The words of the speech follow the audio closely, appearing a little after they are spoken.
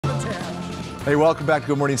Hey, welcome back to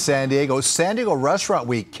Good Morning San Diego. San Diego Restaurant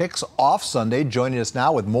Week kicks off Sunday. Joining us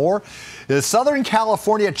now with more is Southern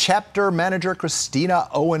California Chapter Manager Christina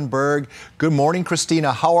Owenberg. Good morning,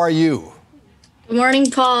 Christina. How are you? Good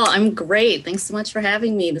morning, Paul. I'm great. Thanks so much for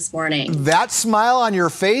having me this morning. That smile on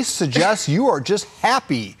your face suggests you are just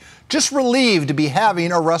happy, just relieved to be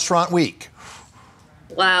having a restaurant week.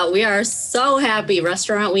 Wow, we are so happy.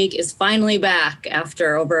 Restaurant Week is finally back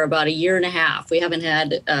after over about a year and a half. We haven't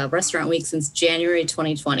had Restaurant Week since January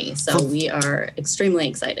 2020, so we are extremely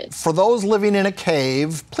excited. For those living in a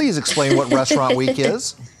cave, please explain what Restaurant Week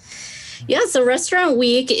is. Yeah, so Restaurant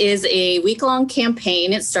Week is a week-long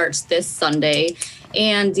campaign. It starts this Sunday.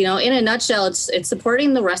 And, in a nutshell, it's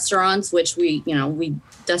supporting the restaurants, which we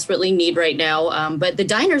desperately need right now. But the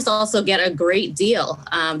diners also get a great deal.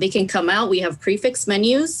 They can come out. We have prefix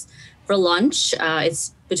menus for lunch.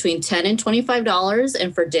 It's between $10 and $25,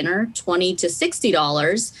 and for dinner, $20 to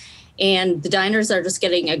 $60. And the diners are just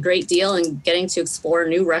getting a great deal and getting to explore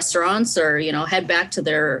new restaurants or, head back to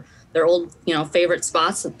their old, favorite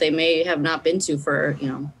spots that they may have not been to for,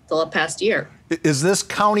 the past year. Is this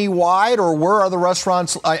county-wide, or where are the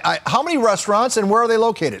restaurants? How many restaurants and where are they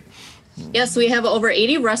located? Yes, we have over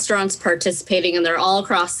 80 restaurants participating, and they're all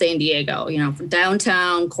across San Diego, from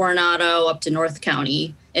downtown, Coronado, up to North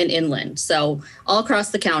County and inland. So all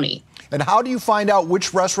across the county. And how do you find out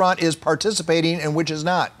which restaurant is participating and which is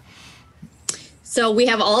not? So we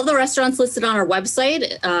have all of the restaurants listed on our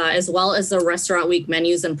website, as well as the Restaurant Week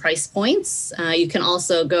menus and price points. You can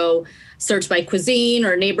also go search by cuisine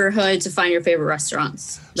or neighborhood to find your favorite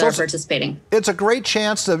restaurants that are participating. It's a great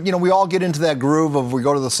chance to, we all get into that groove of we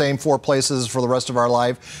go to the same four places for the rest of our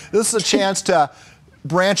life. This is a chance to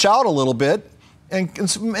branch out a little bit and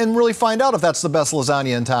really find out if that's the best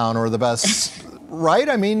lasagna in town or the best, right?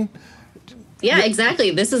 Yeah,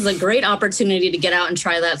 exactly. This is a great opportunity to get out and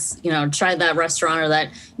try that restaurant or that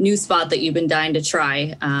new spot that you've been dying to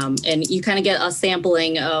try. And you kind of get a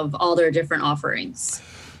sampling of all their different offerings.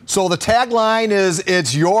 So the tagline is,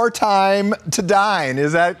 "It's your time to dine."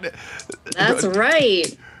 Is that? That's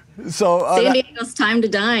right. So San Diego's time to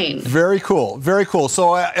dine. Very cool. Very cool.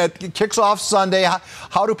 So it kicks off Sunday.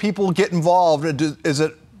 How do people get involved? Do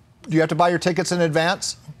you have to buy your tickets in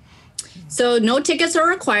advance? So no tickets are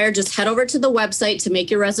required. Just head over to the website to make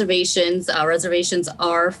your reservations. Reservations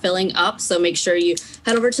are filling up, so make sure you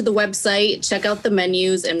head over to the website, check out the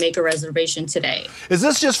menus, and make a reservation today. Is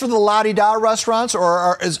this just for the La-Di-Da restaurants,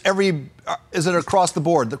 or is it across the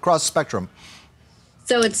board, across the spectrum?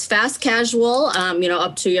 So it's fast casual,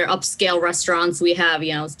 up to your upscale restaurants. We have,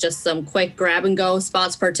 just some quick grab and go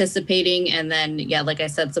spots participating, and then, like I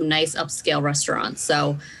said, some nice upscale restaurants.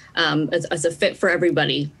 So it's a fit for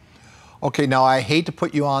everybody. Okay, now I hate to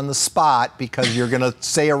put you on the spot because you're going to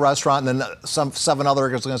say a restaurant and then seven others are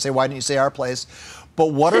going to say, why didn't you say our place?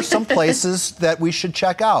 But what are some places that we should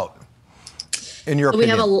check out, in your opinion?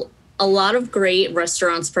 We have a lot of great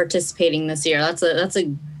restaurants participating this year. That's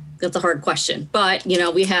a hard question. But,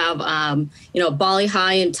 we have, Bali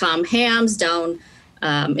High and Tom Hams down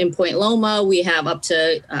in Point Loma. We have up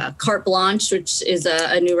to Carte Blanche, which is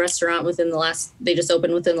a new restaurant they just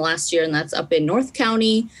opened within the last year, and that's up in North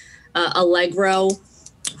County. Allegro,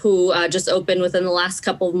 who just opened within the last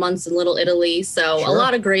couple of months in Little Italy. So sure. A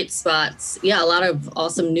lot of great spots. Yeah, a lot of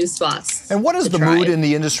awesome new spots. And what is the mood in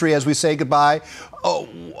the industry as we say goodbye? Oh,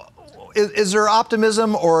 is there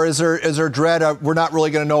optimism, or is there dread? We're not really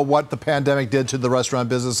going to know what the pandemic did to the restaurant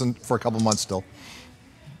business for a couple of months still.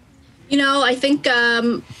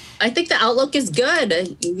 I think the outlook is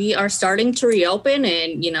good. We are starting to reopen,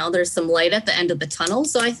 and there's some light at the end of the tunnel.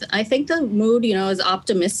 So I think the mood is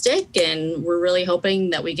optimistic, and we're really hoping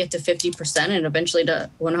that we get to 50% and eventually to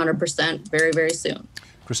 100% very, very soon.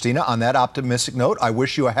 Christina, on that optimistic note, I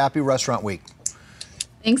wish you a happy Restaurant Week.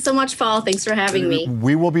 Thanks so much, Paul. Thanks for having me.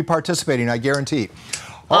 We will be participating, I guarantee.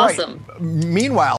 Awesome. All right. Meanwhile.